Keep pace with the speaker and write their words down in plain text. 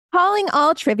Calling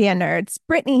all trivia nerds,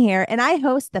 Brittany here, and I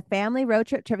host the Family Road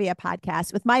Trip Trivia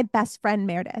Podcast with my best friend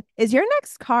Meredith. Is your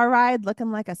next car ride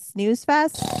looking like a snooze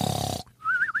fest?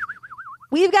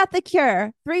 We've got the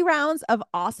cure. 3 rounds of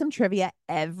awesome trivia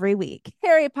every week.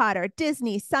 Harry Potter,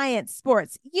 Disney, science,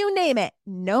 sports, you name it.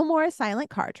 No more silent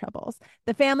car troubles.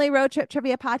 The Family Road Trip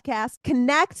Trivia Podcast.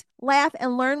 Connect, laugh,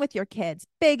 and learn with your kids,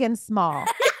 big and small.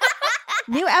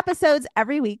 New episodes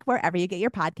every week wherever you get your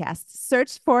podcasts.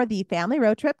 Search for the Family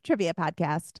Road Trip Trivia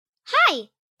Podcast. Hi,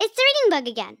 it's the Reading Bug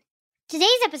again. Today's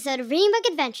episode of Reading Bug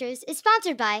Adventures is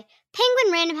sponsored by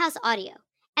Penguin Random House Audio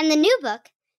and the new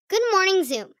book, Good Morning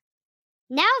Zoom.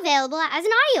 Now available as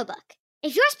an audiobook.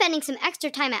 If you're spending some extra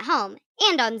time at home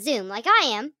and on Zoom like I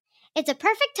am, it's a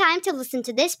perfect time to listen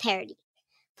to this parody.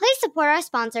 Please support our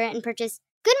sponsor and purchase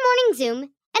Good Morning Zoom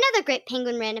and other great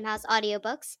Penguin Random House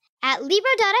audiobooks at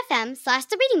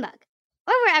libro.fm/thereadingbug,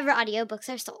 or wherever audiobooks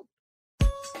are sold.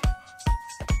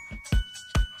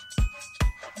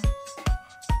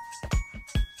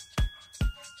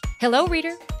 Hello,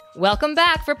 reader. Welcome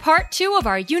back for part 2 of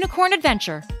our unicorn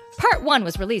adventure. Part 1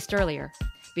 was released earlier.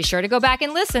 Be sure to go back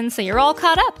and listen so you're all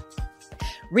caught up.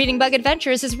 Reading Bug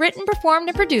Adventures is written, performed,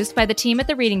 and produced by the team at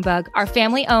The Reading Bug, our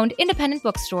family-owned independent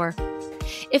bookstore.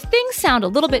 If things sound a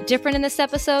little bit different in this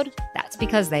episode, that's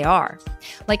because they are.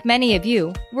 Like many of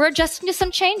you, we're adjusting to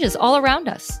some changes all around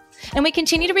us, and we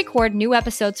continue to record new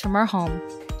episodes from our home.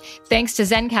 Thanks to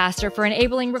Zencastr for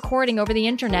enabling recording over the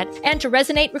internet, and to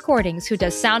Resonate Recordings, who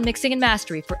does sound mixing and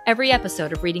mastery for every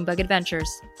episode of Reading Bug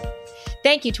Adventures.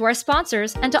 Thank you to our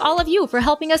sponsors and to all of you for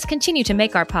helping us continue to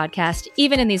make our podcast,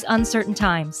 even in these uncertain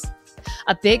times.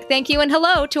 A big thank you and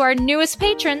hello to our newest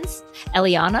patrons,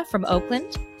 Eliana from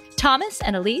Oakland, Thomas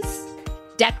and Elise,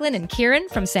 Declan and Kieran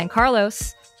from San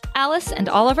Carlos, Alice and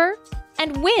Oliver,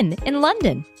 and Wynn in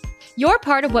London. You're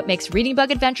part of what makes Reading Bug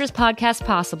Adventures podcast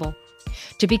possible.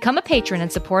 To become a patron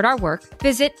and support our work,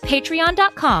 visit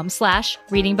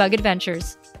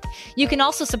patreon.com/readingbugadventures. You can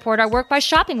also support our work by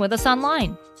shopping with us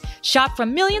online. Shop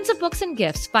from millions of books and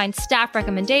gifts, find staff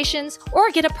recommendations, or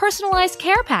get a personalized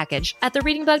care package at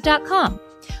thereadingbug.com.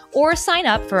 Or sign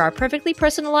up for our perfectly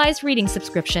personalized reading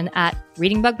subscription at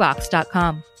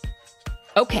readingbugbox.com.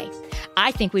 Okay,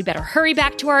 I think we'd better hurry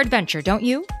back to our adventure, don't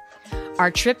you?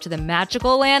 Our trip to the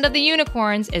magical land of the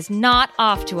unicorns is not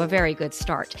off to a very good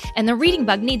start, and the Reading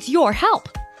Bug needs your help.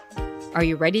 Are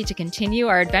you ready to continue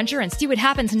our adventure and see what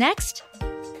happens next?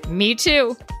 Me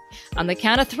too. On the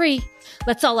count of 3,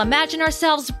 let's all imagine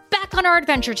ourselves back on our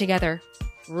adventure together.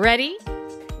 Ready?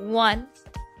 1,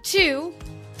 2,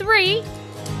 3...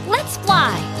 Let's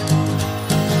fly!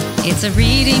 It's a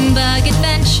Reading Bug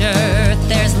adventure.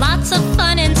 There's lots of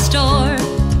fun in store.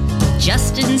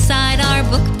 Just inside our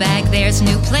book bag, there's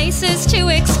new places to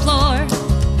explore.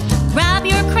 Grab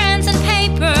your crayons and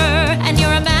paper and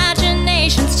your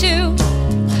imaginations too.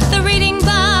 The Reading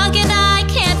Bug and I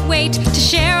can't wait to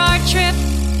share our trip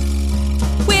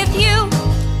with you.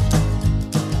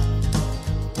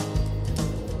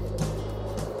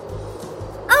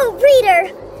 Oh,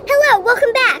 reader! Hello,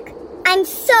 welcome back! I'm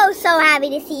so happy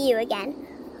to see you again.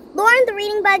 Lauren the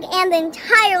Reading Bug and the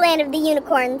entire land of the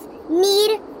unicorns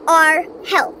need our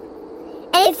help.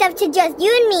 And it's up to just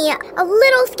you and me, a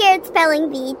little scared spelling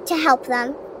bee, to help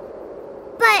them.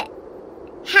 But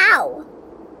how?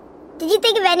 Did you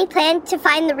think of any plan to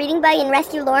find the Reading Bug and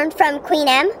rescue Lauren from Queen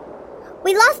M?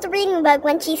 We lost the Reading Bug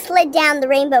when she slid down the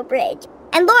Rainbow Bridge,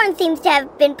 and Lauren seems to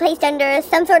have been placed under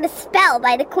some sort of spell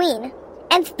by the Queen.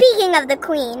 And speaking of the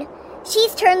Queen,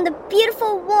 she's turned the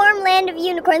beautiful, warm land of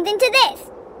unicorns into this.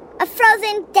 A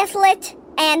frozen, desolate,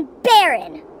 and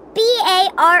barren.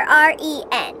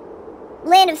 B-A-R-R-E-N.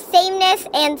 Land of sameness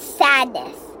and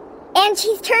sadness. And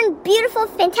she's turned beautiful,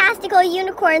 fantastical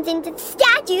unicorns into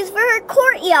statues for her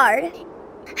courtyard.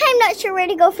 I'm not sure where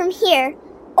to go from here,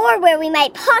 or where we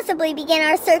might possibly begin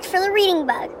our search for the Reading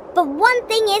Bug. But one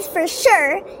thing is for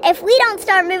sure, if we don't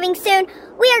start moving soon,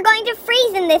 we are going to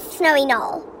freeze in this snowy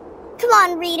knoll. Come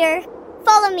on, reader.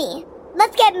 Follow me.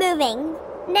 Let's get moving.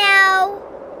 Now,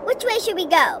 which way should we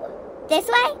go? This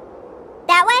way?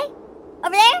 That way?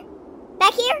 Over there?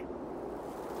 Back here?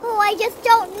 Oh, I just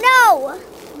don't know.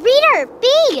 Reader, B!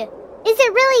 Is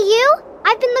it really you?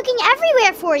 I've been looking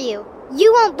everywhere for you.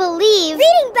 You won't believe...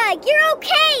 Reading Bug, you're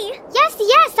okay! Yes,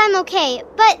 I'm okay.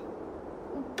 But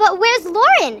where's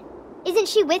Lauren? Isn't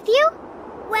she with you?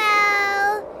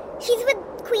 Well, she's with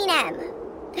Queen M,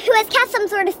 who has cast some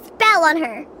sort of spell on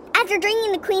her. After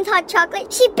drinking the Queen's hot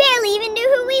chocolate, she barely even knew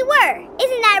who we were.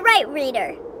 Isn't that right,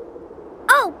 reader?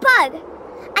 Oh, Bug,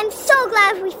 I'm so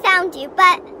glad we found you,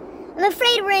 but I'm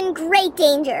afraid we're in great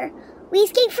danger. We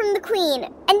escaped from the Queen,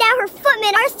 and now her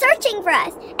footmen are searching for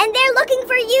us, and they're looking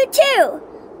for you too.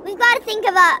 We've got to think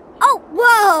of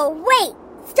wait,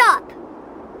 stop.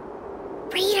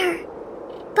 Reader,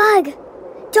 Bug,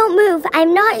 don't move.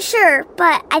 I'm not sure,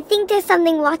 but I think there's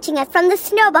something watching us from the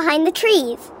snow behind the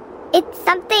trees. It's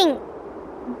something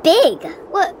big.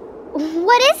 What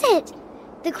is it?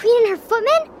 The Queen and her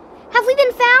footmen? Have we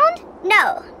been found?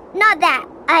 No, not that.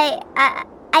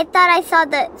 I thought I saw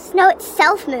the snow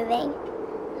itself moving.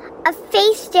 A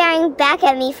face staring back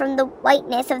at me from the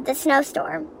whiteness of the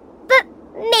snowstorm. But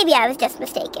maybe I was just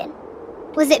mistaken.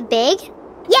 Was it big?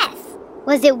 Yes.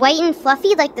 Was it white and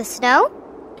fluffy like the snow?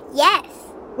 Yes.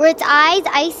 Were its eyes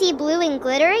icy blue and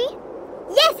glittery?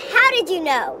 Yes, how did you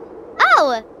know?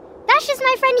 Oh, that's just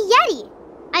my friend Yeti.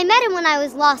 I met him when I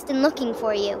was lost and looking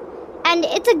for you. And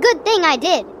it's a good thing I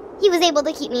did. He was able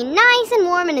to keep me nice and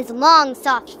warm in his long,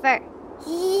 soft fur.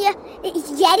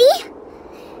 Yeti?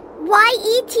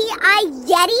 Y-E-T-I,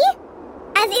 Yeti?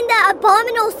 As in the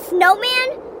abominable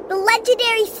snowman? The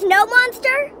legendary snow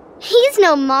monster? He's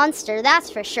no monster,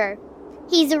 that's for sure.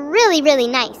 He's really, really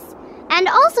nice. And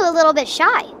also a little bit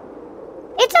shy.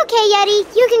 It's okay, Yeti.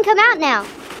 You can come out now.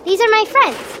 These are my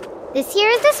friends. This here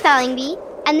is the spelling bee,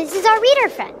 and this is our reader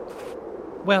friend.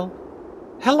 Well,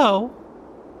 hello.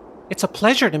 It's a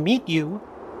pleasure to meet you.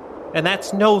 And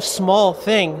that's no small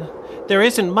thing. There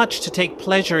isn't much to take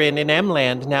pleasure in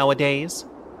Emland nowadays.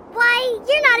 Why,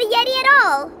 you're not a Yeti at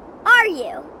all, are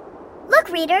you? Look,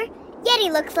 reader,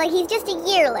 Yeti looks like he's just a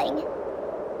yearling.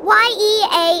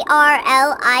 Y-E-A-R-L-I-N-G.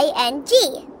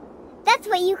 That's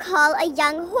what you call a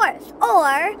young horse, or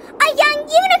a young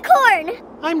unicorn!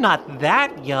 I'm not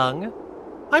that young.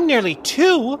 I'm nearly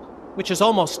 2, which is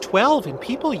almost 12 in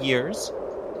people years.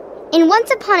 In Once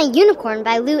Upon a Unicorn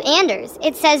by Lou Anders,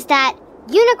 it says that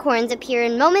unicorns appear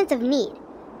in moments of need.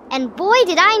 And boy,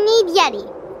 did I need Yeti.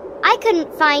 I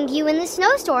couldn't find you in the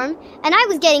snowstorm, and I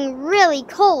was getting really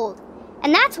cold.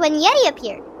 And that's when Yeti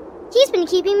appeared. He's been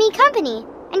keeping me company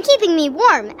and keeping me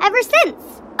warm ever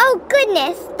since. Oh,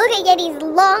 goodness! Look at Yeti's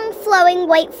long, flowing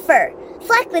white fur,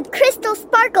 flecked with crystal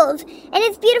sparkles, and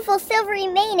his beautiful silvery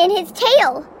mane and his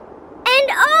tail.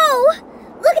 And oh!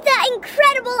 Look at that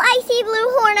incredible icy blue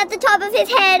horn at the top of his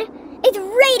head. It's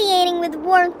radiating with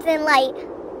warmth and light.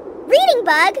 Reading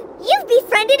Bug, you've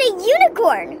befriended a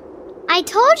unicorn. I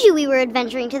told you we were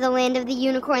adventuring to the land of the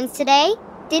unicorns today,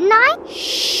 didn't I?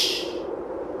 Shh!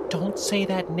 Don't say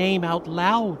that name out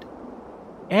loud.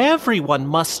 Everyone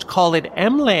must call it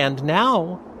Emland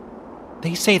now.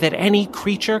 They say that any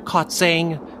creature caught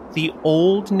saying the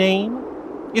old name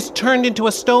is turned into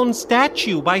a stone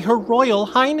statue by Her Royal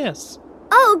Highness.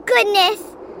 Oh, goodness.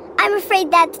 I'm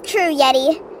afraid that's true,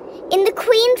 Yeti. In the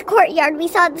Queen's courtyard, we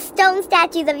saw the stone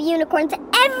statues of unicorns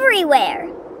everywhere.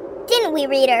 Didn't we,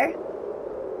 reader?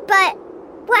 But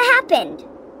what happened?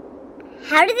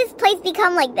 How did this place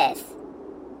become like this?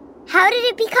 How did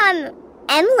it become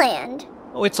Emland?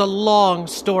 Oh, it's a long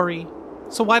story.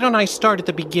 So why don't I start at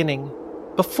the beginning,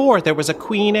 before there was a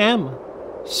Queen Em?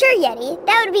 Sure, Yeti.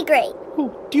 That would be great.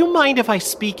 Oh, do you mind if I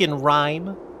speak in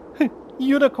rhyme?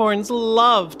 Unicorns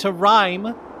love to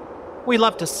rhyme. We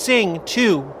love to sing,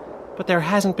 too, but there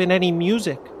hasn't been any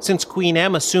music since Queen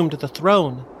Em assumed the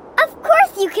throne. Of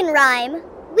course you can rhyme.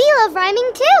 We love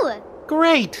rhyming, too.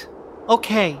 Great.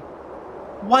 Okay.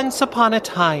 Once upon a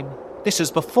time, this is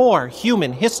before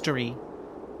human history,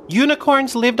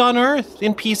 unicorns lived on Earth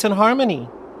in peace and harmony.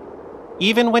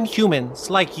 Even when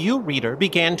humans, like you, reader,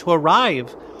 began to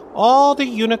arrive, all the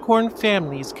unicorn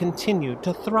families continued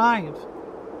to thrive.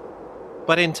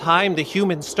 But in time, the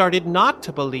humans started not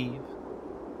to believe.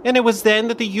 And it was then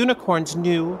that the unicorns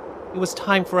knew it was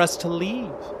time for us to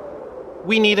leave.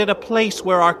 We needed a place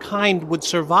where our kind would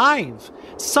survive,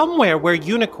 somewhere where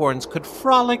unicorns could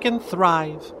frolic and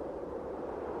thrive.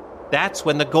 That's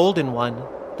when the Golden One,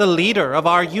 the leader of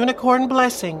our unicorn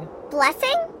blessing.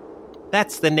 Blessing?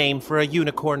 That's the name for a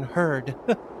unicorn herd.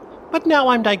 But now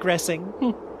I'm digressing.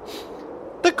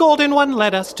 The Golden One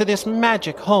led us to this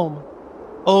magic home,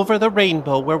 over the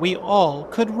rainbow where we all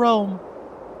could roam.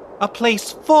 A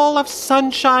place full of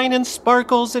sunshine and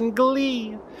sparkles and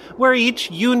glee, where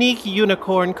each unique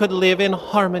unicorn could live in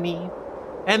harmony.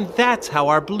 And that's how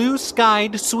our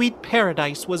blue-skied sweet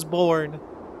paradise was born.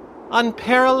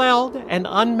 Unparalleled and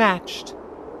unmatched.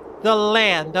 The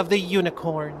land of the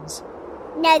unicorns.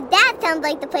 Now that sounds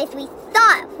like the place we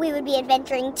thought we would be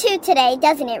adventuring to today,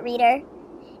 doesn't it, reader?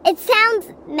 It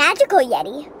sounds magical,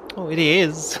 Yeti. Oh, it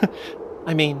is.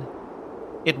 I mean,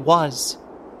 it was.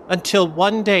 Until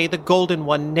one day the Golden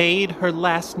One neighed her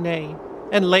last neigh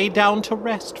and lay down to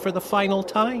rest for the final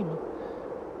time.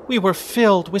 We were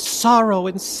filled with sorrow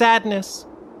and sadness,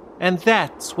 And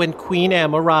that's when Queen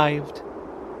Em arrived.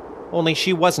 Only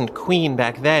she wasn't queen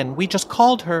back then. We just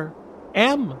called her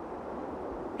Em.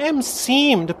 Em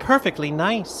seemed perfectly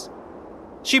nice.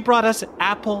 She brought us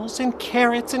apples and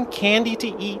carrots and candy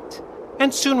to eat,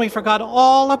 and soon we forgot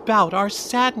all about our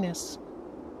sadness.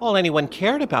 All anyone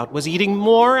cared about was eating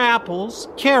more apples,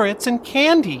 carrots, and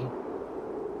candy.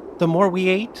 The more we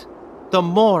ate, the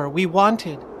more we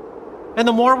wanted, and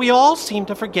the more we all seemed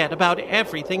to forget about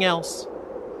everything else.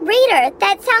 Reader,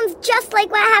 that sounds just like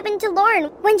what happened to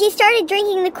Lauren when she started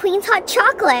drinking the Queen's hot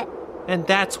chocolate. And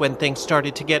that's when things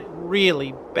started to get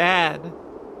really bad.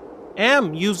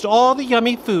 Em used all the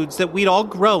yummy foods that we'd all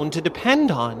grown to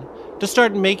depend on to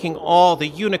start making all the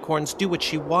unicorns do what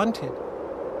she wanted.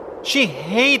 She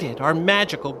hated our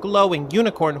magical glowing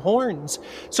unicorn horns,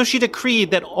 so she decreed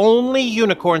that only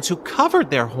unicorns who covered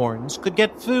their horns could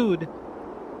get food.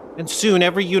 And soon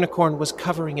every unicorn was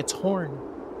covering its horn.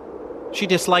 She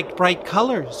disliked bright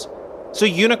colors, so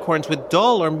unicorns with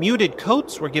dull or muted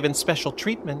coats were given special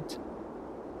treatment.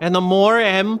 And the more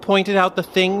Em pointed out the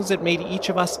things that made each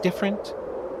of us different,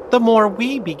 the more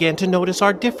we began to notice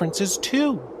our differences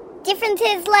too.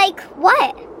 Differences like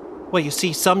what? Well, you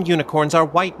see, some unicorns are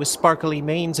white with sparkly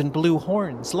manes and blue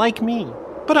horns, like me.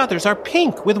 But others are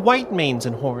pink with white manes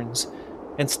and horns.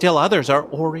 And still others are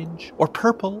orange, or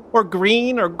purple, or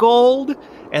green, or gold.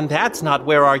 And that's not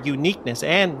where our uniqueness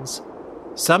ends.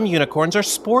 Some unicorns are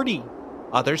sporty,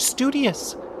 others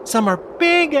studious. Some are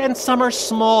big and some are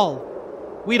small.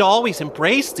 We'd always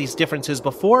embraced these differences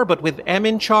before, but with Em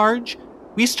in charge,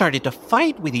 we started to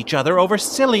fight with each other over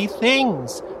silly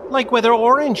things, like whether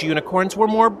orange unicorns were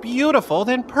more beautiful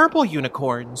than purple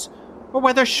unicorns, or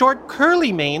whether short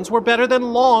curly manes were better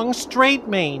than long straight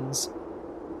manes.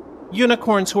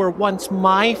 Unicorns who were once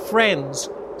my friends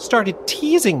started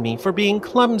teasing me for being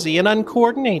clumsy and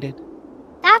uncoordinated.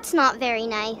 That's not very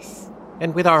nice.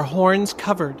 And with our horns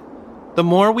covered, the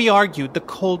more we argued, the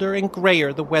colder and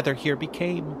grayer the weather here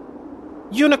became.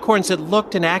 Unicorns that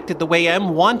looked and acted the way Em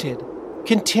wanted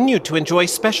continued to enjoy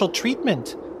special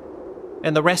treatment.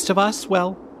 And the rest of us,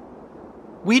 well,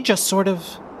 we just sort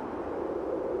of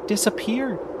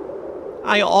disappeared.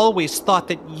 I always thought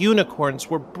that unicorns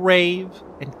were brave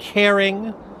and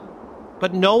caring,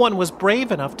 but no one was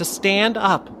brave enough to stand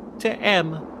up to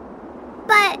Em.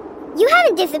 But you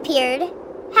haven't disappeared,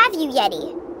 have you,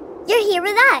 Yeti? You're here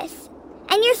with us,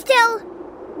 and you're still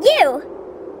you.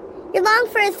 Your long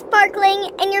fur is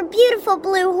sparkling, and your beautiful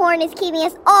blue horn is keeping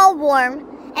us all warm.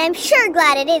 And I'm sure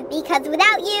glad it is, because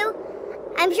without you,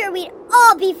 I'm sure we'd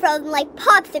all be frozen like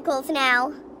popsicles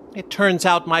now. It turns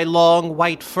out my long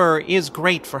white fur is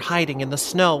great for hiding in the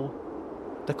snow.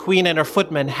 The Queen and her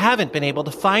footmen haven't been able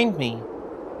to find me.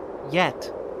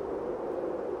 Yet.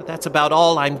 But that's about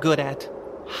all I'm good at.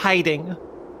 Hiding.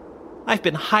 I've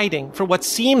been hiding for what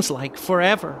seems like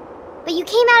forever. But you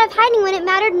came out of hiding when it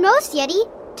mattered most,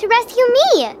 Yeti, to rescue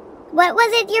me. What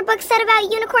was it your book said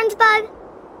about unicorns, Bug?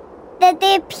 That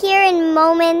they appear in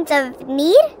moments of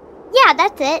need? Yeah,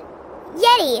 that's it.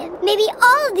 Yeti, maybe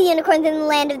all of the unicorns in the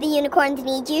land of the unicorns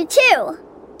need you too.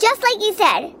 Just like you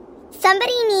said,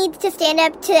 somebody needs to stand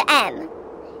up to Em.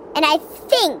 And I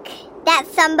think that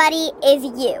somebody is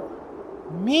you.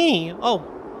 Me?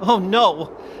 Oh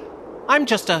no. I'm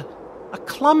just a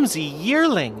clumsy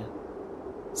yearling.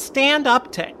 Stand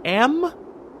up to Em?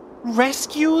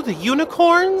 Rescue the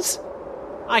unicorns?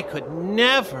 I could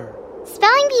never.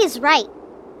 Spelling Bee is right.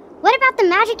 What about the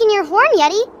magic in your horn,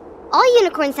 Yeti? All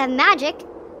unicorns have magic.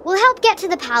 We'll help get to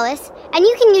the palace, and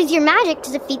you can use your magic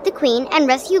to defeat the Queen and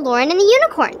rescue Lauren and the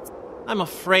unicorns. I'm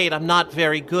afraid I'm not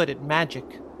very good at magic.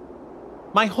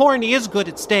 My horn is good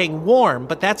at staying warm,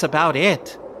 but that's about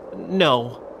it.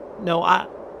 No,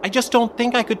 I just don't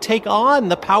think I could take on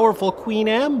the powerful Queen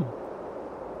Em.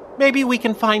 Maybe we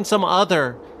can find some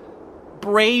other,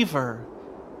 braver,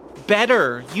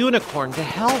 better unicorn to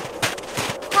help.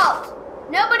 Halt!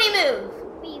 Nobody move!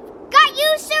 We've got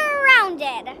you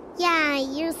surrounded! Yeah,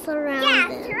 you're surrounded. Yeah,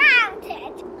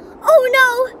 surrounded! Oh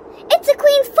no! It's the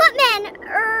Queen's footman!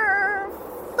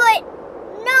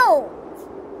 No!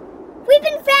 We've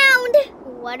been found!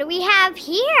 What do we have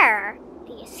here?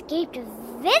 The escaped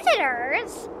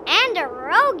visitors and a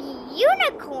rogue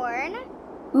unicorn.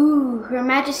 Ooh, Her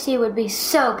Majesty would be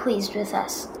so pleased with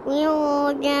us. We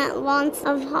will get lots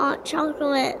of hot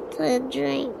chocolate to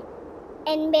drink.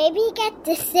 And maybe get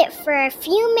to sit for a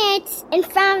few minutes in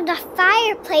front of the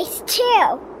fireplace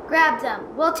too. Grab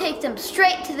them. We'll take them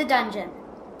straight to the dungeon.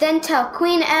 Then tell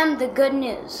Queen Em the good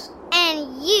news.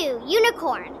 And you,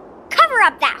 unicorn, cover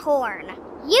up that horn.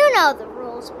 You know the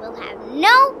rules. We'll have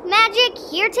no magic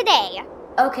here today.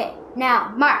 Okay,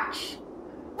 now march.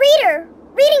 Reader,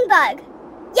 Reading Bug!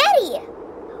 Yeti!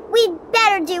 We'd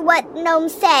better do what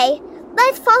gnomes say.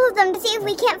 Let's follow them to see if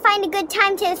we can't find a good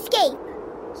time to escape.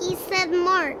 He said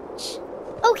march.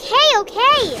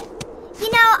 Okay.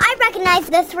 You know, I recognize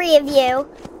the three of you.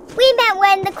 We met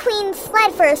when the Queen's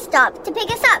sled first stopped to pick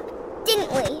us up,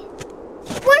 didn't we?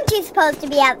 Weren't you supposed to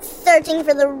be out searching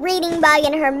for the Reading Bug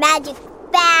in her magic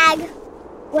bag?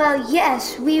 Well,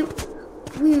 yes, we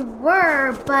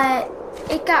were, but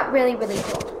it got really, really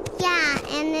cold. Yeah,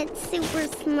 and it's super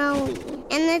snowy.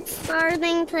 And it's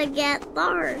starting to get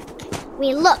dark.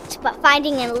 We looked, but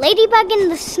finding a ladybug in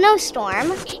the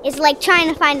snowstorm is like trying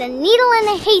to find a needle in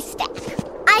a haystack.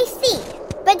 I see.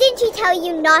 But didn't she tell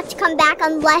you not to come back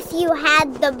unless you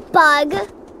had the bug?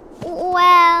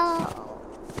 Well,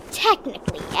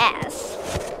 technically, yes.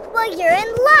 Well, you're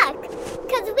in luck,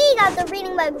 because we got the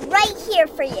Reading Bug right here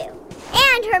for you.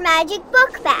 And her magic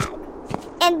book bag.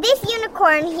 And this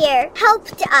unicorn here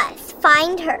helped us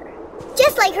find her,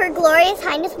 just like Her Glorious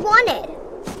Highness wanted.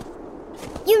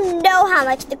 You know how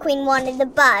much the Queen wanted the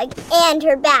bug and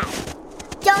her bag,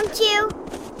 don't you?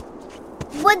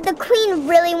 Would the Queen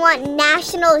really want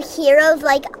national heroes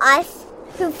like us,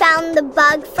 who found the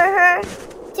bug for her,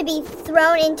 to be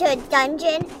thrown into a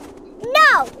dungeon?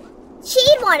 No!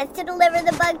 She'd want us to deliver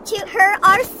the bug to her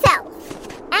ourselves.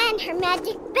 And her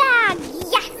magic bag.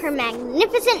 Yes, Her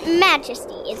Magnificent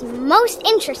Majesty is most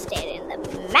interested in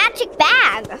the magic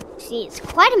bag. She is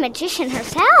quite a magician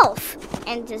herself,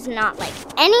 and does not like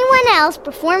anyone else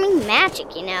performing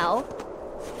magic, you know.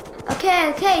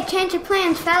 Okay, change your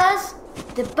plans, fellas.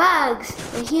 The bugs,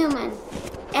 the human,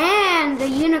 and the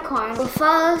unicorn will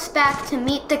follow us back to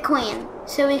meet the Queen,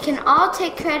 so we can all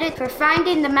take credit for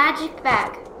finding the magic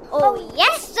bag. Oh,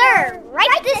 yes, sir!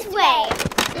 Right this way!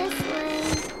 This way.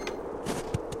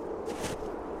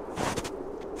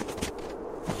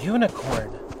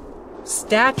 Unicorn.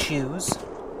 Statues.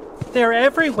 They're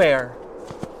everywhere.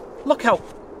 Look how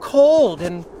cold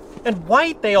and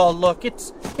white they all look.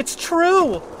 It's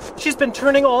true. She's been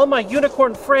turning all my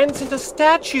unicorn friends into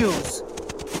statues.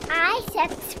 I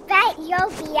suspect you'll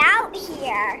be out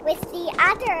here with the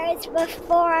others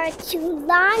before too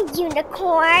long,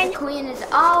 Unicorn. The Queen is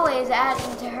always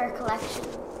adding to her collection.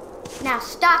 Now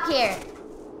stop here.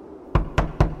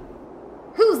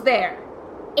 Who's there?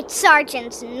 It's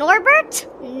Sergeants Norbert,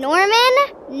 Norman,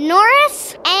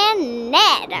 Norris, and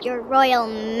Ned, Your Royal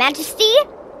Majesty,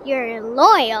 your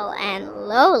loyal and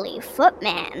lowly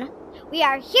footman. We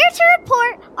are here to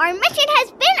report our mission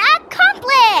has been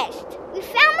accomplished! We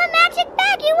found the magic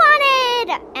bag you wanted!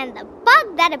 And the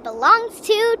bug that it belongs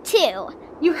to, too.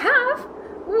 You have?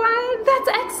 Why, that's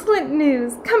excellent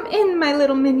news. Come in, my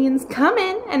little minions. Come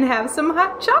in and have some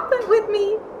hot chocolate with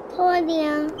me.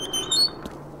 Claudia.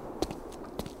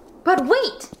 But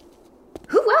wait!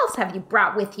 Who else have you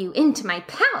brought with you into my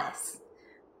palace?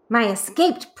 My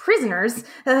escaped prisoners,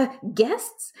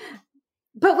 guests?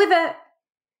 But with a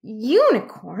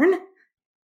unicorn?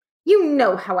 You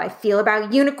know how I feel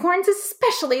about unicorns,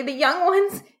 especially the young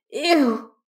ones.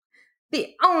 Ew!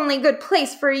 The only good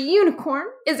place for a unicorn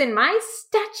is in my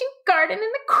statue garden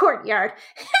in the courtyard.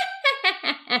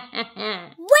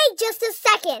 Wait just a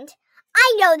second.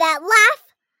 I know that laugh.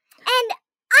 And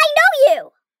I know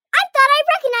you. I thought I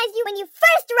recognized you when you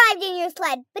first arrived in your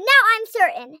sled, but now I'm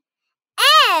certain.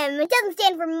 M doesn't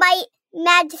stand for might,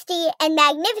 majesty, and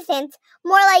magnificence,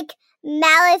 more like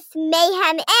malice,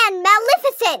 mayhem, and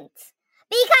maleficence.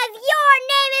 Because your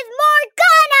name is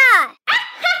Morgana!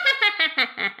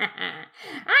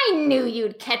 I knew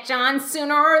you'd catch on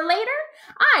sooner or later.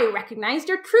 I recognized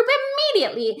your troop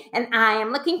immediately, and I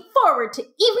am looking forward to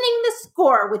evening the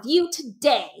score with you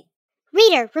today.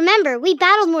 Reader, remember, we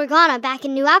battled Morgana back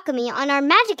in New Alchemy on our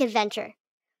magic adventure.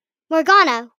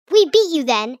 Morgana, we beat you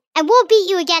then, and we'll beat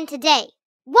you again today.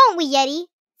 Won't we, Yeti?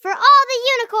 For all the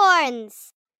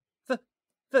unicorns!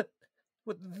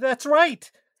 That's right.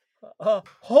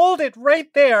 Hold it right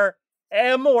there,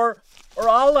 Em, or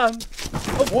I'll,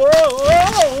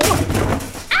 Whoa!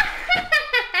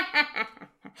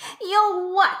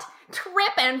 You'll what?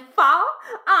 Trip and fall?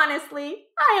 Honestly,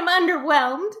 I am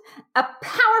underwhelmed. A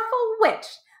powerful witch,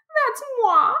 that's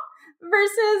moi,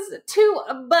 versus two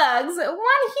bugs,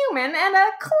 one human, and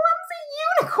a clumsy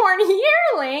unicorn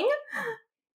yearling.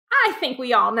 I think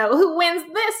we all know who wins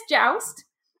this joust.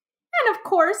 And of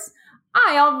course,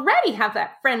 I already have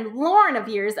that friend Lauren of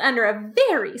yours under a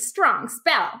very strong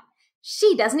spell.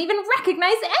 She doesn't even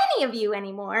recognize any of you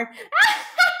anymore.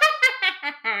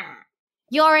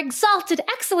 Your Exalted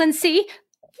Excellency,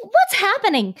 what's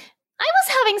happening? I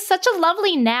was having such a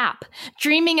lovely nap,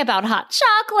 dreaming about hot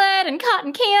chocolate and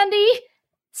cotton candy.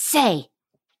 Say,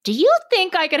 do you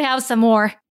think I could have some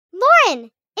more?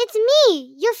 Lauren, it's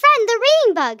me, your friend, the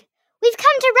reading bug. We've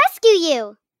come to rescue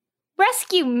you.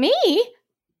 Rescue me?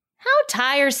 How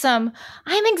tiresome.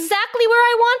 I'm exactly where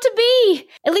I want to be.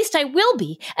 At least I will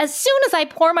be as soon as I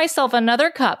pour myself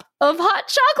another cup of hot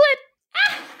chocolate.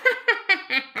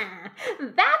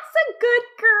 That's a good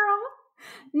girl.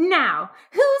 Now,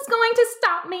 who's going to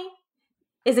stop me?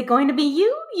 Is it going to be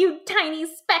you, you tiny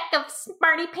speck of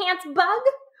smarty pants bug?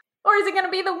 Or is it going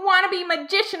to be the wannabe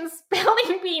magician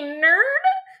spelling bee nerd?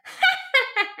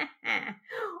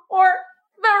 Or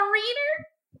the reader?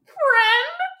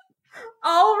 Friend?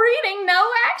 All reading, no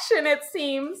action, it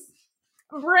seems.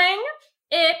 Bring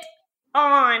it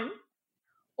on.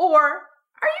 Or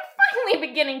are you finally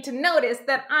beginning to notice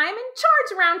that I'm in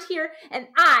charge around here and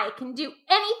I can do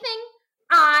anything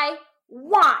I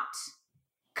want?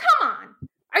 Come on.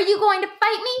 Are you going to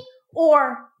fight me?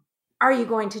 Or are you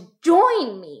going to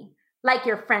join me like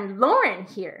your friend Lauren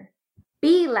here?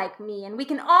 Be like me and we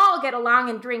can all get along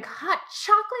and drink hot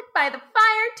chocolate by the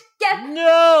fire together.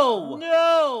 No!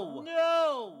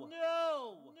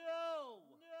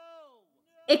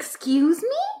 Excuse me?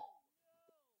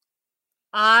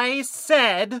 I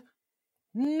said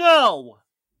no.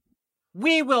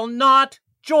 We will not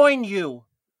join you.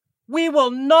 We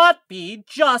will not be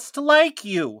just like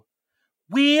you.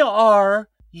 We are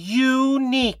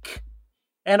unique,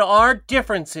 and our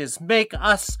differences make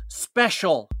us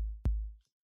special.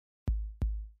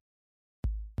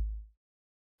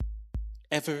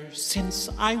 Ever since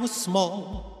I was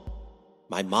small,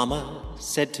 my mama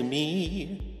said to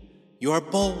me, "You are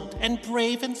bold and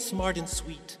brave and smart and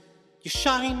sweet. You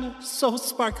shine so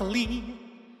sparkly.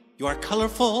 You are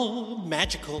colorful,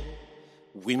 magical,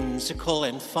 whimsical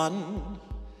and fun.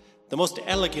 The most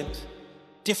elegant,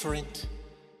 different,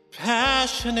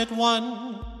 passionate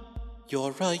one.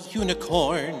 You're a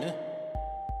unicorn,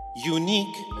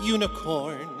 unique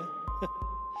unicorn.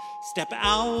 Step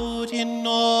out in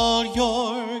all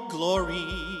your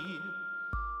glory.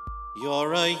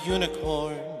 You're a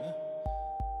unicorn,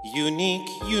 unique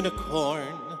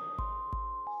unicorn.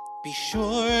 Be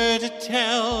sure to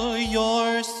tell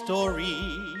your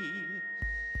story.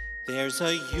 There's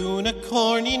a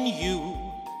unicorn in you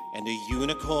and a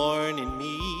unicorn in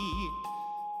me.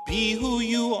 Be who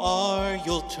you are,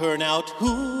 you'll turn out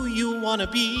who you want to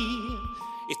be.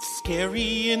 It's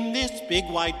scary in this big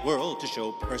wide world to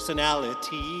show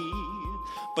personality,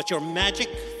 but your magic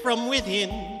from within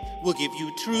will give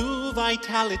you true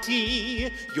vitality.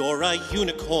 You're a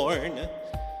unicorn,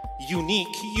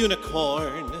 unique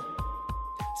unicorn.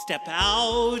 Step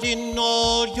out in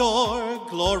all your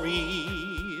glory.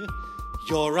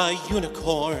 You're a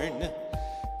unicorn,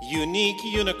 unique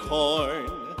unicorn.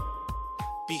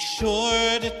 Be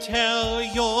sure to tell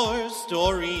your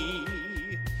story.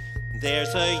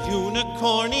 There's a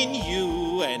unicorn in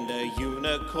you and a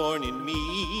unicorn in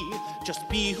me. Just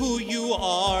be who you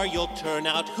are, you'll turn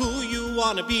out who you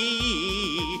want to be.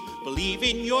 Believe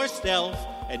in yourself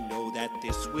and know that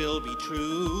this will be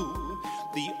true.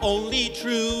 The only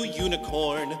true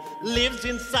unicorn lives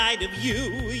inside of you.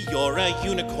 You're a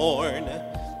unicorn,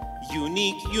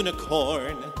 unique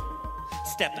unicorn.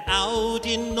 Step out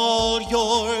in all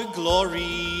your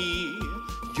glory.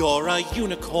 You're a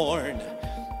unicorn,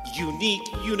 unique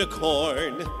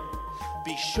unicorn.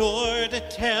 Be sure to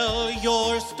tell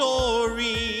your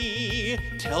story.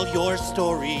 Tell your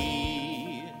story.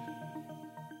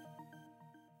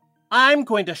 I'm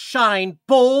going to shine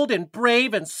bold and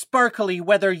brave and sparkly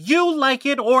whether you like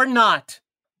it or not.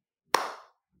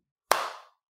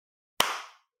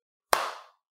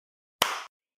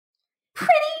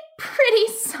 Pretty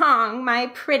song, my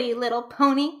pretty little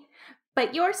pony.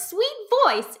 But your sweet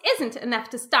voice isn't enough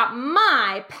to stop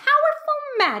my powerful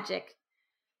magic.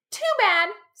 Too bad.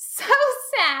 So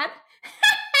sad.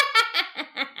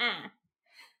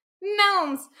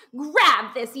 Gnomes,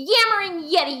 grab this yammering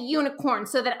Yeti unicorn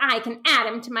so that I can add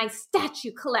him to my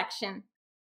statue collection.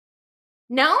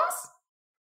 Gnomes?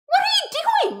 What are you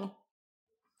doing?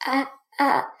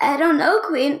 I don't know,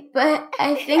 Queen, but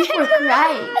I think we're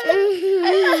crying.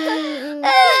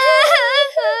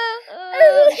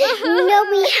 No,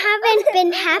 we haven't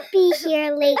been happy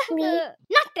here lately.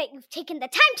 Not that you've taken the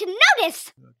time to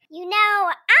notice. You know,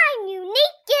 I'm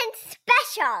unique and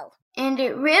special. And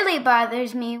it really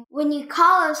bothers me when you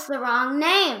call us the wrong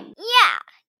name. Yeah,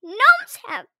 gnomes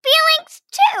have feelings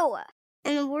too.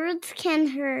 And words can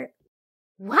hurt.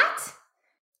 What?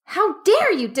 How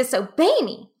dare you disobey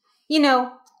me? You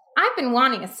know, I've been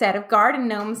wanting a set of garden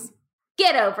gnomes.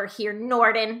 Get over here,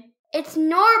 Norden. It's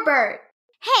Norbert.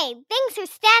 Hey, thanks for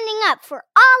standing up for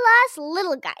all us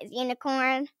little guys,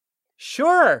 Unicorn.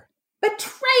 Sure.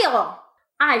 Betrayal!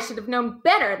 I should have known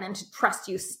better than to trust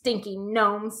you stinky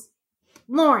gnomes.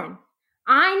 Lauren,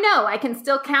 I know I can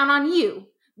still count on you.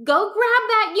 Go grab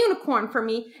that unicorn for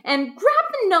me and grab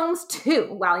the gnomes too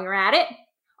while you're at it.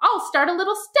 I'll start a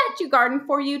little statue garden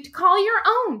for you to call your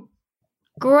own.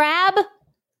 Grab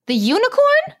the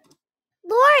unicorn?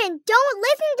 Lauren, don't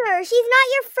listen to her. She's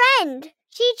not your friend.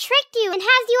 She tricked you and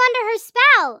has you under her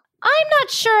spell. I'm not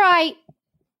sure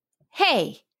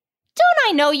Hey, don't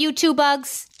I know you two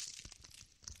bugs?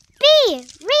 Bee,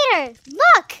 Reader,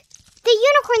 look! The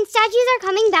unicorn statues are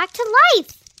coming back to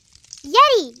life.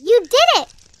 Yeti, you did it!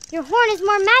 Your horn is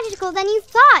more magical than you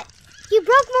thought. You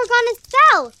broke Morgana's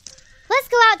spell. Let's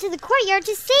go out to the courtyard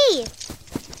to see.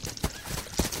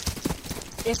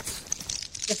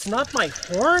 It's not my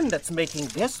horn that's making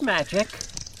this magic.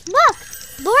 Look,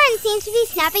 Lauren seems to be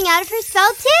snapping out of her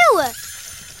spell too.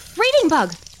 Reading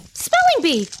bug, spelling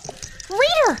bee,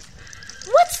 Reader.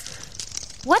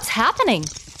 What's happening?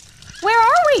 Where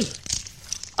are we?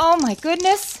 Oh my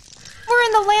goodness. We're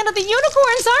in the land of the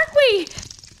unicorns, aren't we?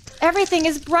 Everything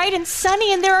is bright and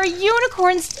sunny and there are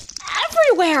unicorns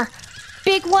everywhere.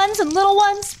 Big ones and little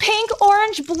ones, pink,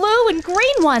 orange, blue, and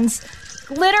green ones.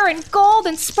 Glitter and gold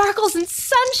and sparkles and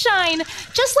sunshine,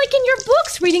 just like in your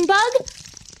books, Reading Bug.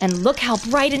 And look how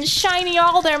bright and shiny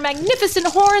all their magnificent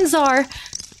horns are.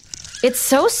 It's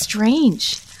so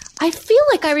strange. I feel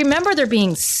like I remember there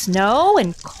being snow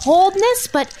and coldness,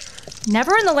 but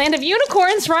never in the land of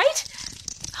unicorns, right?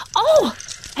 Oh,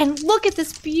 and look at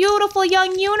this beautiful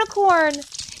young unicorn.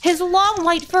 His long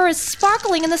white fur is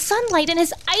sparkling in the sunlight, and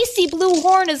his icy blue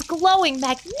horn is glowing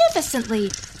magnificently.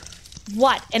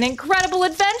 What an incredible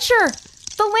adventure!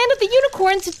 The land of the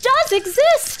unicorns does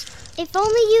exist! If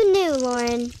only you knew,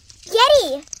 Lauren.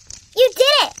 Yeti, you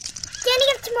did it! Standing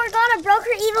up to Morgana broke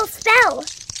her evil spell.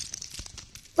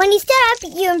 When you stood up,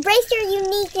 you embraced your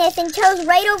uniqueness and chose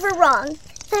right over wrong.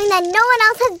 Something that no one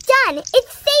else has done. It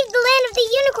saved the land of the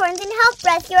unicorns and helped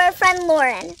rescue our friend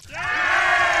Lauren.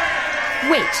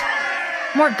 Wait,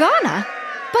 Morgana?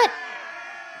 But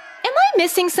am I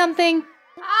missing something?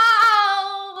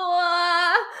 Oh,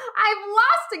 I've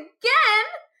lost again.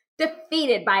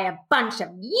 Defeated by a bunch of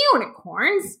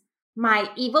unicorns. My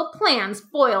evil plans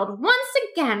foiled once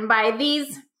again by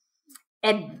these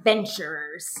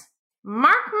adventurers.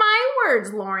 Mark my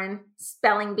words, Lauren,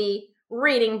 spelling bee,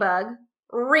 reading bug,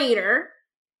 reader.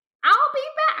 I'll be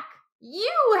back.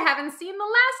 You haven't seen the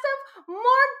last of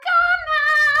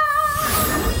Morgana!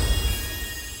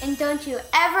 And don't you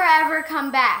ever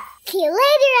come back. See you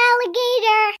later,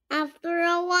 alligator. After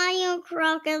a while,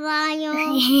 crocodile.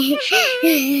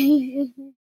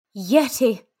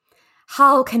 Yeti,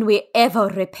 how can we ever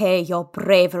repay your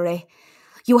bravery?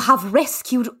 You have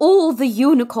rescued all the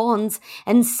unicorns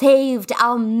and saved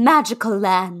our magical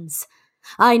lands.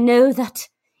 I know that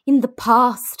in the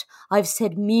past I've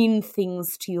said mean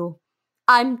things to you.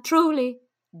 I'm truly,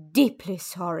 deeply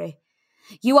sorry.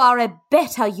 You are a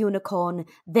better unicorn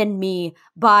than me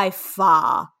by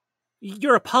far.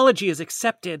 Your apology is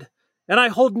accepted, and I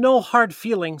hold no hard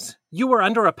feelings. You were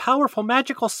under a powerful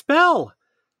magical spell.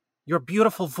 Your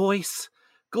beautiful voice,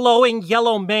 glowing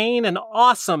yellow mane, and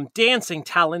awesome dancing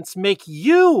talents make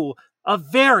you a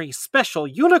very special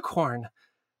unicorn,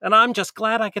 and I'm just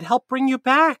glad I could help bring you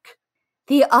back.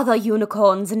 The other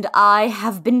unicorns and I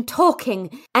have been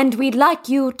talking, and we'd like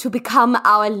you to become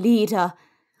our leader.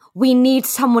 We need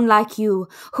someone like you,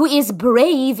 who is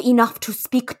brave enough to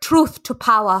speak truth to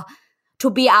power, to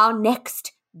be our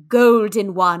next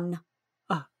golden one.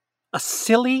 A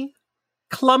silly,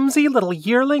 clumsy little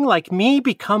yearling like me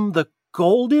become the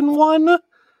golden one?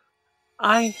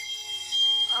 I...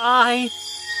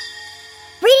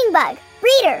 Reading bug,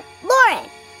 reader, Lauren,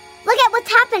 look at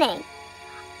what's happening.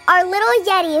 Our little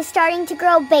Yeti is starting to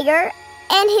grow bigger,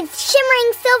 and his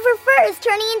shimmering silver fur is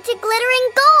turning into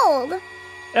glittering gold.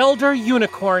 Elder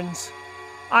unicorns,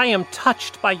 I am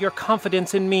touched by your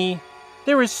confidence in me.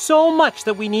 There is so much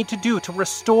that we need to do to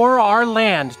restore our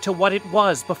land to what it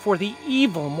was before the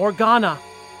evil Morgana.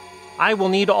 I will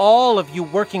need all of you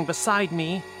working beside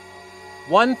me.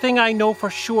 One thing I know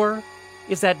for sure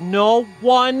is that no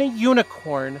one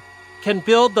unicorn can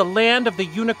build the land of the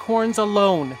unicorns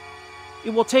alone. It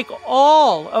will take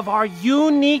all of our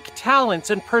unique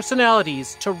talents and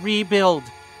personalities to rebuild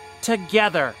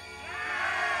together.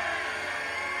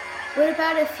 What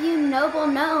about a few noble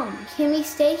gnomes? Can we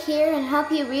stay here and help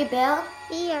you rebuild?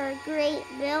 We are great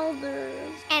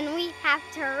builders, and we have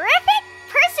terrific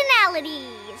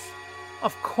personalities.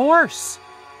 Of course.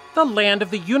 The land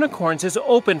of the unicorns is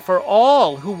open for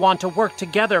all who want to work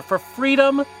together for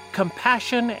freedom,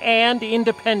 compassion, and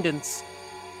independence.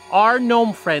 Our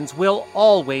gnome friends will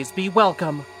always be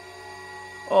welcome.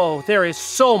 Oh, there is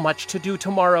so much to do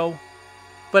tomorrow.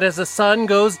 But as the sun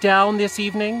goes down this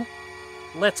evening,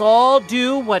 let's all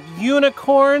do what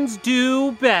unicorns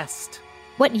do best.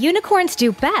 What unicorns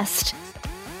do best?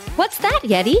 What's that,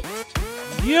 Yeti?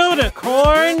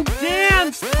 Unicorn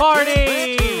Dance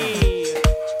Party!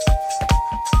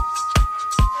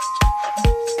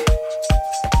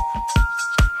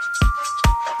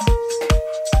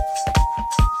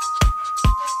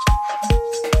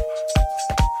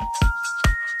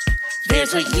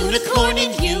 There's a unicorn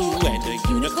in you and a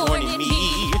unicorn in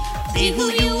me. Be who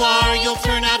you are, you'll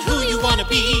turn out who you want to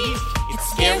be. It's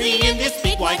scary in this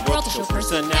big wide world to show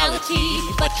personality,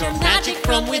 but your magic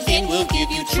from within will give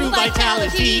you true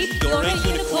vitality. You're a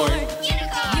unicorn,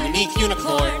 unique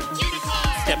unicorn.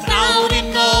 Step out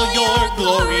in all your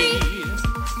glory.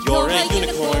 You're a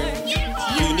unicorn,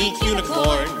 unique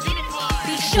unicorn.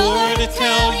 Be sure to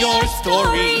tell your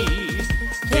story.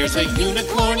 There's a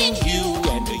unicorn in you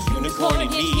and a unicorn in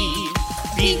me.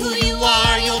 Be who you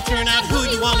are, you'll turn out who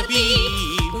you want to be.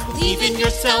 Believe in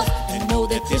yourself and know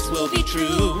that this will be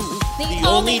true. The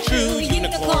only true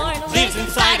unicorn lives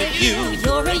inside of you.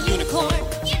 You're a unicorn,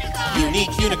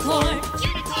 unique unicorn.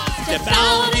 Step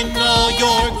out in all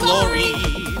your glory.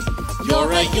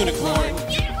 You're a unicorn,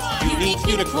 unique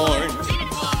unicorn.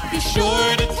 Be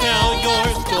sure to tell your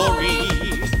story.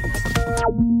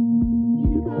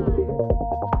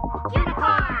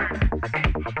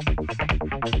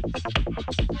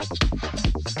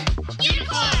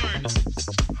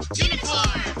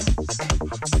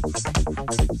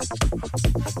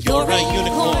 You're a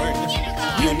unicorn,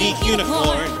 unique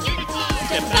unicorn.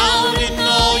 Step out in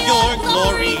all your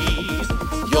glory.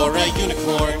 You're a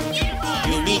unicorn,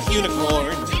 unique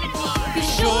unicorn. Be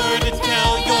sure to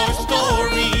tell your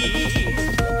story.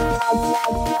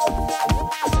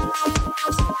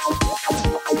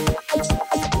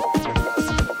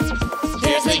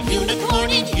 There's a unicorn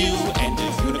in you and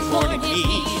a unicorn in me.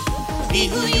 Be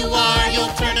who you are,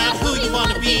 you'll turn out who you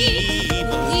want to be.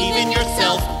 Believe in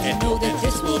yourself and know that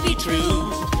this will be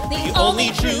true. The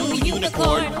only true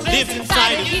unicorn lives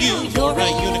inside of you. You're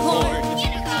a unicorn,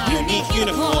 unique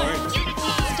unicorn.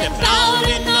 Step out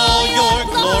in all your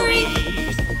glory.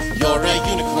 You're a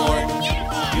unicorn,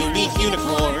 unique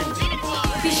unicorn.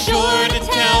 Be sure to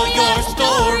tell your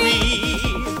story.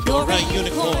 You're a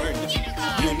unicorn,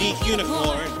 unique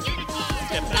unicorn.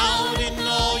 Step out in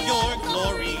all your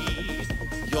glory.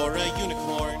 You're a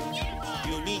unicorn,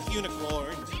 unique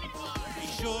unicorn. Be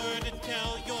sure to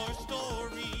tell your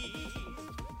story.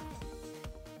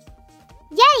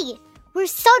 Yeti! We're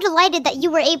so delighted that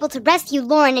you were able to rescue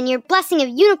Lauren and your blessing of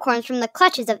unicorns from the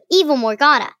clutches of evil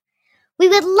Morgana. We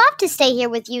would love to stay here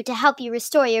with you to help you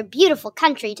restore your beautiful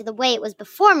country to the way it was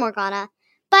before Morgana,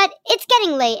 but it's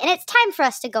getting late and it's time for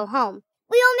us to go home.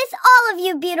 We will miss all of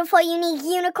you beautiful, unique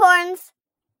unicorns.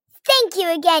 Thank you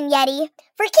again, Yeti,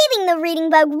 for keeping the reading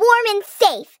bug warm and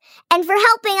safe, and for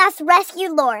helping us rescue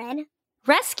Lauren.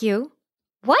 Rescue?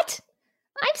 What?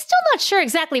 I'm still not sure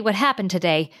exactly what happened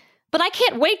today, but I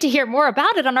can't wait to hear more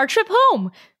about it on our trip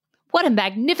home. What a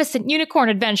magnificent unicorn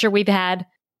adventure we've had.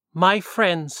 My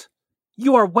friends,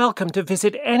 you are welcome to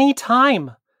visit any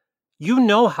time. You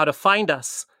know how to find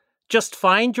us. Just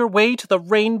find your way to the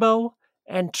rainbow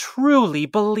and truly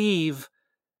believe.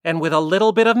 And with a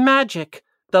little bit of magic,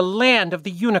 the land of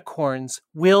the unicorns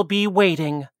will be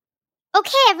waiting.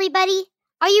 Okay, everybody.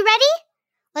 Are you ready?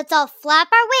 Let's all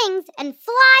flap our wings and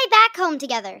fly back home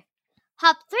together.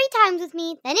 Hop 3 times with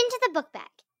me, then into the book bag.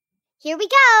 Here we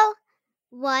go.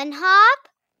 1 hop,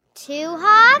 2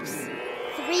 hops, 3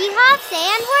 hops,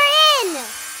 and we're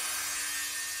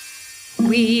in!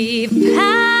 We've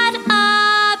had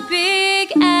a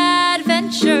big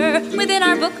adventure within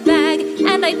our book bag,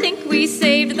 and I think we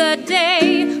saved the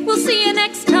day. We'll see you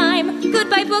next time.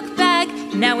 Goodbye, book bag.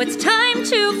 Now it's time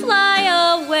to fly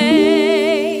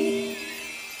away.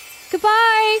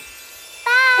 Goodbye.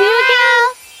 Bye! Here we go!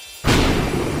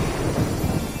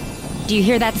 Do you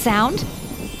hear that sound?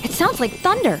 It sounds like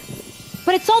thunder.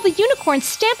 But it's all the unicorns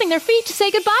stamping their feet to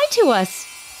say goodbye to us.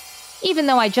 Even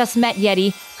though I just met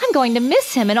Yeti, I'm going to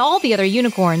miss him and all the other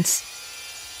unicorns.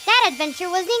 That adventure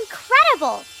was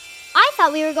incredible! I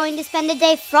thought we were going to spend a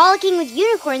day frolicking with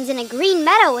unicorns in a green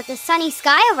meadow with a sunny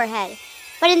sky overhead.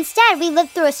 But instead, we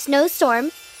lived through a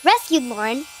snowstorm, rescued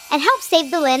Lauren, and helped save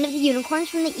the land of the unicorns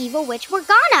from the evil witch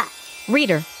Morgana.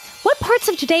 Reader, what parts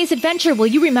of today's adventure will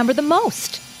you remember the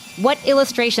most? What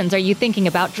illustrations are you thinking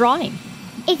about drawing?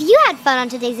 If you had fun on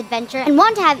today's adventure and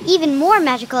want to have even more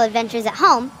magical adventures at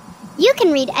home, you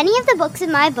can read any of the books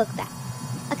in my book bag.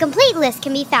 A complete list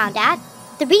can be found at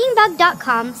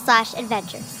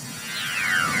thereadingbug.com/adventures.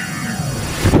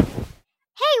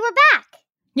 Hey, we're back!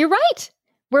 You're right.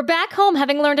 We're back home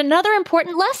having learned another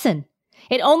important lesson.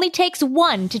 It only takes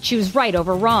one to choose right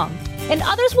over wrong, and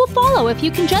others will follow if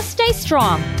you can just stay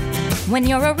strong. When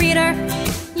you're a reader,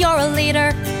 you're a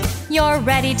leader. You're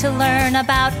ready to learn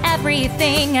about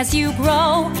everything as you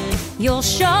grow. You'll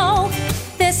show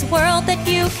this world that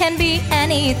you can be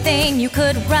anything. You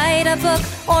could write a book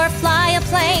or fly a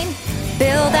plane.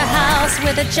 Build a house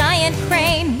with a giant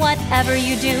crane. Whatever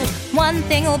you do, one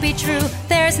thing will be true.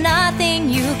 There's nothing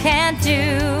you can't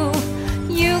do.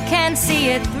 You can see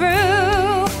it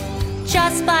through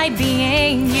just by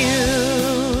being you.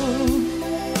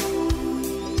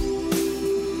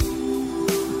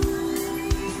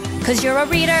 'Cause you're a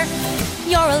reader,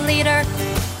 you're a leader.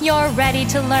 You're ready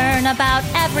to learn about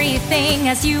everything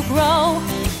as you grow.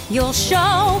 You'll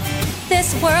show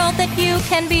this world that you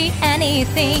can be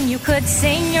anything. You could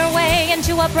sing your way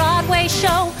into a Broadway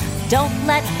show. Don't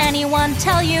let anyone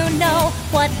tell you no.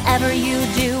 Whatever you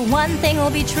do, one thing will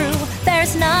be true.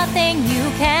 There's nothing you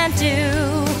can't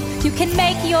do. You can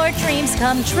make your dreams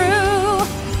come true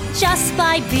just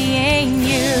by being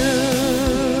you.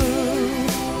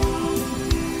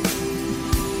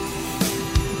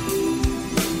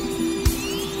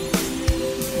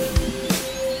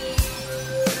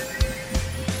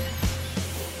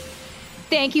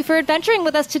 Thank you for adventuring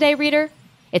with us today, reader.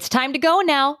 It's time to go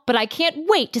now, but I can't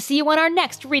wait to see you on our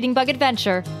next Reading Bug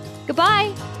adventure.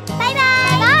 Goodbye.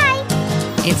 Bye-bye. Bye.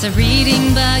 It's a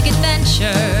Reading Bug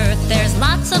adventure. There's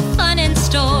lots of fun in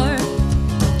store.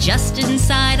 Just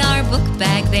inside our book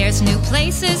bag, there's new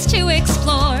places to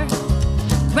explore.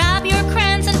 Grab your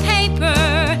crayons and paper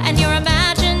and your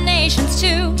imaginations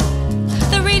too.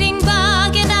 The Reading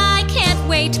Bug and I can't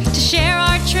wait to share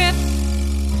our trip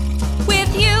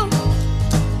with you.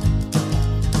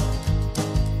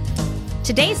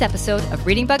 Today's episode of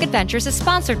Reading Bug Adventures is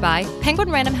sponsored by Penguin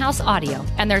Random House Audio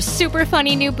and their super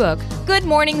funny new book, Good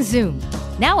Morning Zoom,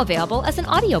 now available as an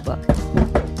audiobook.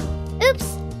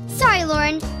 Oops. Sorry,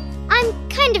 Lauren. I'm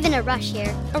kind of in a rush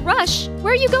here. A rush?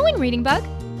 Where are you going, Reading Bug?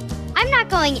 I'm not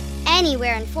going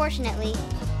anywhere, unfortunately.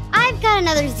 I've got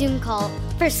another Zoom call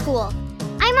for school.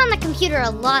 I'm on the computer a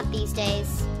lot these days.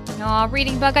 Aw,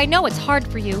 Reading Bug, I know it's hard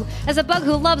for you, as a bug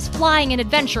who loves flying and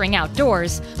adventuring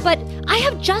outdoors, but I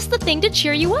have just the thing to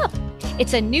cheer you up.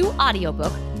 It's a new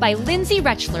audiobook by Lindsay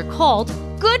Rechler called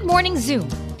Good Morning Zoom.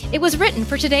 It was written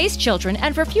for today's children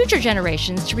and for future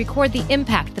generations to record the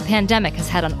impact the pandemic has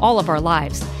had on all of our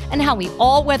lives and how we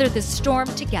all weather this storm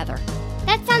together.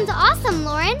 That sounds awesome,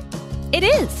 Lauren. It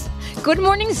is. Good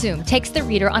Morning Zoom takes the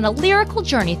reader on a lyrical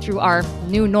journey through our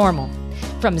new normal.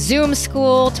 From Zoom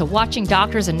school, to watching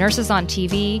doctors and nurses on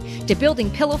TV, to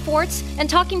building pillow forts and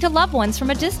talking to loved ones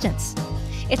from a distance.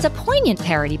 It's a poignant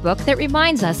parody book that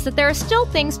reminds us that there are still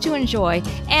things to enjoy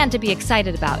and to be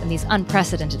excited about in these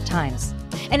unprecedented times.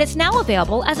 And it's now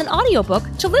available as an audiobook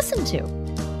to listen to.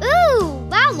 Ooh,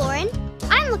 wow, Lauren.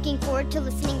 I'm looking forward to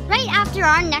listening right after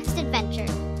our next adventure.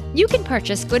 You can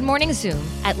purchase Good Morning Zoom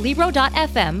at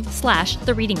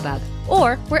Libro.fm/thereadingbug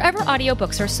or wherever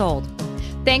audiobooks are sold.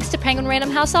 Thanks to Penguin Random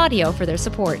House Audio for their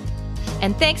support.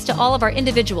 And thanks to all of our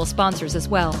individual sponsors as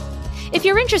well. If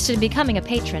you're interested in becoming a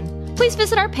patron, please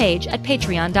visit our page at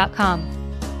patreon.com.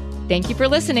 Thank you for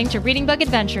listening to Reading Bug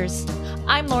Adventures.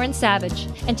 I'm Lauren Savage,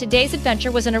 and today's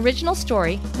adventure was an original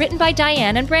story written by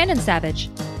Diane and Brandon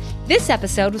Savage. This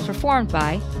episode was performed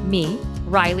by me,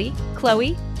 Riley,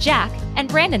 Chloe, Jack, and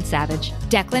Brandon Savage,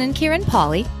 Declan and Kieran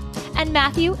Pauley, and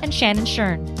Matthew and Shannon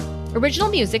Shern. Original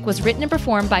music was written and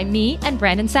performed by me and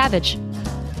Brandon Savage.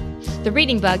 The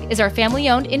Reading Bug is our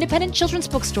family-owned independent children's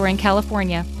bookstore in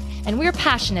California, and we're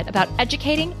passionate about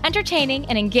educating, entertaining,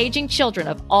 and engaging children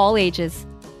of all ages.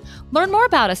 Learn more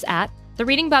about us at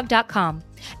thereadingbug.com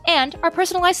and our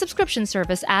personalized subscription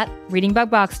service at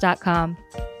readingbugbox.com.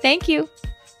 Thank you.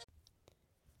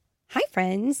 Hi,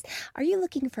 friends. Are you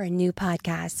looking for a new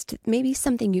podcast? Maybe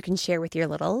something you can share with your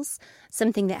littles?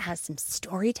 Something that has some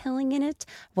storytelling in it?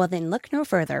 Well, then look no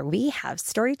further. We have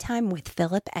Storytime with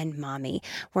Philip and Mommy,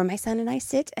 where my son and I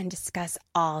sit and discuss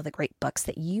all the great books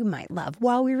that you might love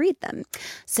while we read them.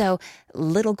 So,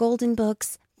 Little Golden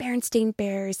Books, Berenstain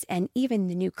Bears, and even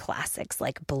the new classics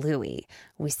like Bluey.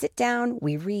 We sit down,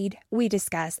 we read, we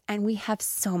discuss, and we have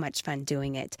so much fun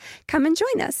doing it. Come and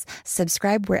join us.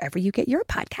 Subscribe wherever you get your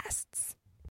podcasts.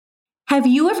 Have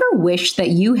you ever wished that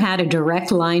you had a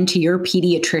direct line to your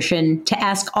pediatrician to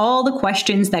ask all the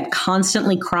questions that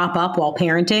constantly crop up while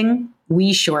parenting?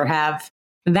 We sure have.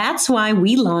 That's why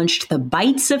we launched the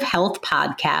Bites of Health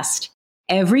podcast.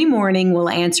 Every morning, we'll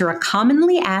answer a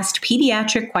commonly asked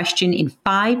pediatric question in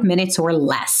 5 minutes or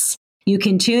less. You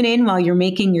can tune in while you're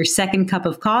making your second cup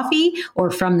of coffee or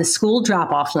from the school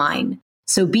drop-off line.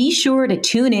 So be sure to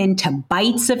tune in to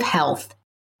Bites of Health,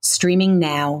 streaming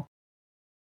now.